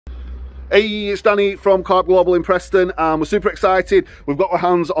Hey, it's Danny from Carp Global in Preston, and we're super excited. We've got our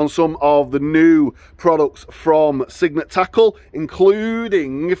hands on some of the new products from Cygnet Tackle,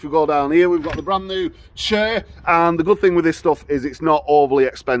 including, if we go down here, we've got the brand new chair. And the good thing with this stuff is it's not overly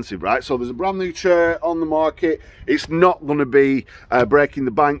expensive, right? So there's a brand new chair on the market. It's not going to be breaking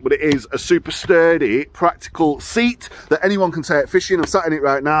the bank, but it is a super sturdy, practical seat that anyone can take fishing. I'm sat in it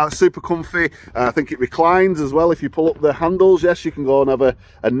right now. It's super comfy. I think it reclines as well. If you pull up the handles, yes, you can go and have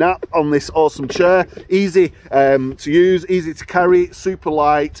a nap on this awesome chair. Easy to use, easy to carry, super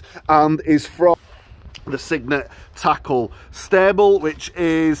light, and is from the Cygnet Tackle stable, which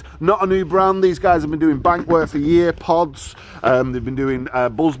is not a new brand. These guys have been doing bank work for years, pods, they've been doing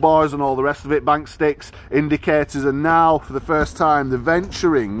buzz bars and all the rest of it, bank sticks, indicators, and now for the first time they're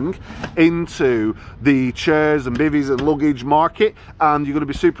venturing into the chairs and bivvies and luggage market, and you're going to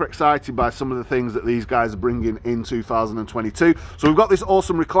be super excited by some of the things that these guys are bringing in 2022. So we've got this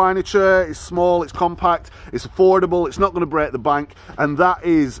awesome recliner chair. It's small, it's compact, it's affordable, it's not going to break the bank, and that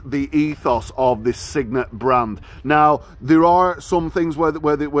is the ethos of this Cygnet brand. Now, there are some things where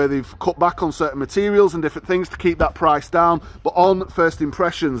they've cut back on certain materials and different things to keep that price down, but on first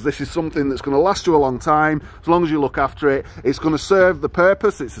impressions, this is something that's going to last you a long time, as long as you look after it. It's going to serve the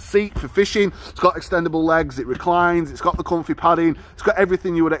purpose. It's a seat for fishing. It's got extendable legs, it reclines, it's got the comfy padding, it's got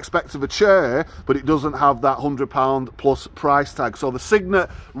everything you would expect of a chair, but it doesn't have that £100 plus price tag. So the Cygnet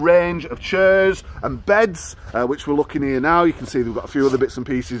range of chairs and beds, which we're looking here now, you can see they've got a few other bits and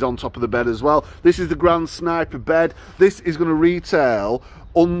pieces on top of the bed as well. This is the Grand Sniper bed. This is going to retail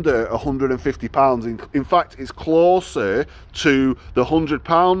under £150. In fact, it's closer to the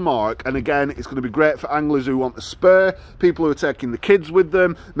 £100 mark, and again, it's going to be great for anglers who want the spur, people who are taking the kids with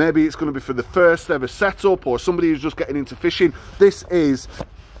them. Maybe it's going to be for the first ever setup, or somebody who's just getting into fishing. This is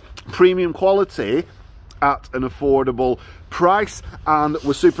premium quality at an affordable price, and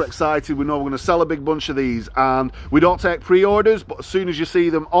we're super excited. We know we're going to sell a big bunch of these, and we don't take pre-orders, but as soon as you see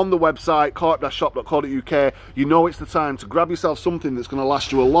them on the website carp-shop.co.uk, you know it's the time to grab yourself something that's going to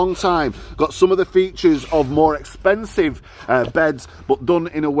last you a long time. Got some of the features of more expensive beds, but done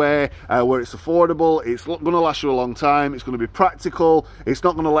in a way where it's affordable. It's going to last you a long time. It's going to be practical. It's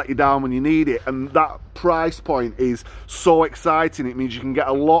not going to let you down when you need it, and that price point is so exciting. It means you can get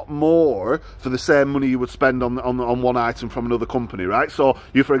a lot more for the same money you would spend on one item from another company, right? So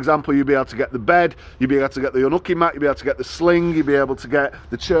you, for example, you'll be able to get the bed, you'll be able to get the unhooking mat, you'll be able to get the sling, you'll be able to get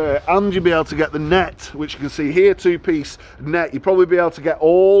the chair, and you'll be able to get the net, which you can see here, two-piece net. You'll probably be able to get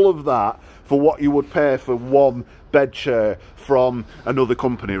all of that for what you would pay for one bed chair from another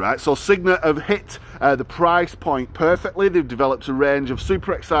company, right? So Cygnet have hit the price point perfectly. They've developed a range of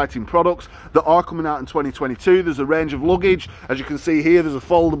super exciting products that are coming out in 2022. There's a range of luggage, as you can see here. There's a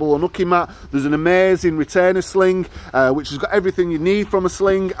foldable unhooking mat, there's an amazing retainer sling, which has got everything you need from a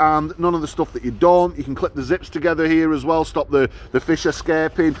sling and none of the stuff that you don't. You can clip the zips together here as well, stop the fish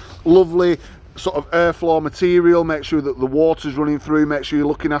escaping. Lovely sort of airflow material, make sure that the water's running through, make sure you're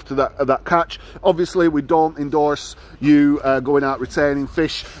looking after that catch. Obviously, we don't endorse you going out retaining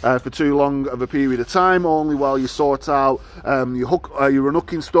fish for too long of a period of time, only while you sort out your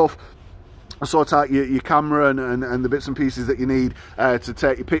unhooking stuff, sort out your camera and the bits and pieces that you need to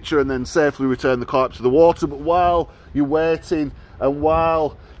take your picture and then safely return the carp to the water. But while you're waiting and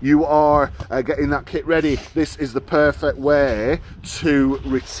while you are getting that kit ready, this is the perfect way to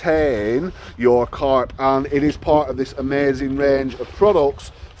retain your carp, and it is part of this amazing range of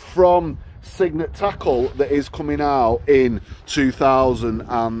products from Cygnet Tackle that is coming out in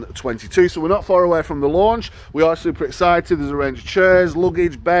 2022. So we're not far away from the launch. We are super excited. There's a range of chairs,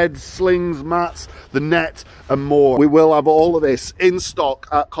 luggage, beds, slings, mats, the net, and more. We will have all of this in stock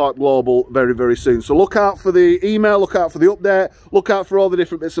at Carp Global very, very soon. So look out for the email, look out for the update, look out for all the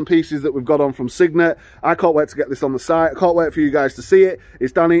different bits and pieces that we've got on from Cygnet. I can't wait to get this on the site. I can't wait for you guys to see it.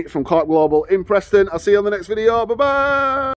 It's Danny from Carp Global in Preston. I'll see you on the next video. Bye-bye.